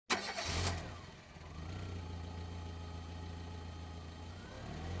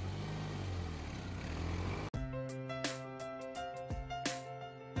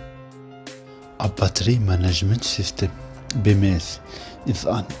A battery management system (BMS) is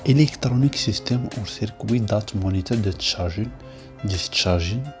an electronic system or circuit that monitors the charging,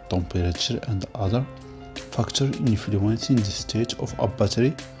 discharging, temperature and other factors influencing the state of a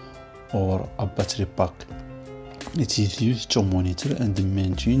battery or a battery pack. It is used to monitor and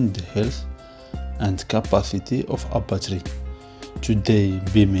maintain the health and capacity of a battery. Today,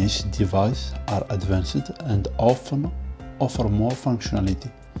 BMS devices are advanced and often offer more functionality,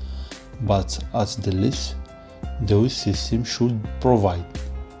 but at the least, those systems should provide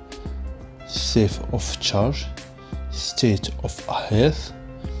safe of charge, state of health,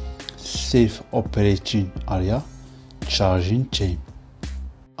 safe operating area, charging time.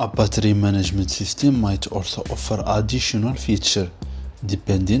 A battery management system might also offer additional features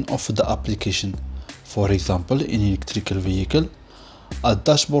depending on the application. For example, in electrical vehicle, a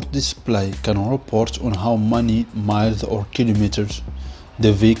dashboard display can report on how many miles or kilometers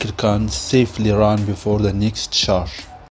the vehicle can safely run before the next charge.